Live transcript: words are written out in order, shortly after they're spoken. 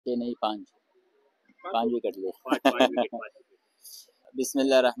ये नहीं पाँच पाँच विकेट लिए पाँच wicket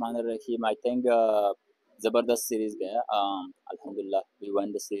Bismillah Rahman Rahim I think ज़बरदस्त सीरीज गया alhamdulillah we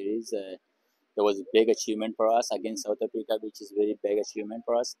won the series that was a big achievement for us against South Africa, which is very big achievement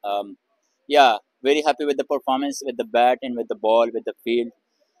for us. Yeah, very happy with the performance, with the bat and with the ball, with the field.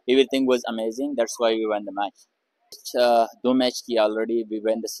 Everything was amazing. That's why we won the match. Two match ki already we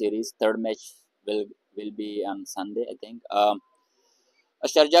won the series. Third match will be on Sunday, I think.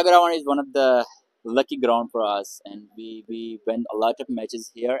 Sharjah ground is one of the lucky ground for us, and we win a lot of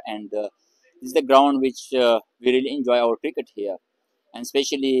matches here. And this is the ground which we really enjoy our cricket here, and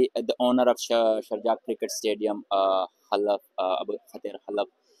especially the owner of Sharjah Cricket Stadium, Halaf Abu Khatir Halaf,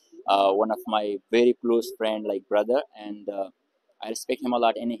 one of my very close friend, like brother, and I respect him a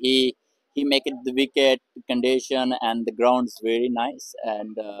lot. And he make it the wicket condition and the ground is very nice,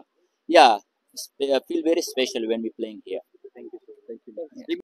 and yeah, feel very special when we playing here. Thank you, sir. Thank you.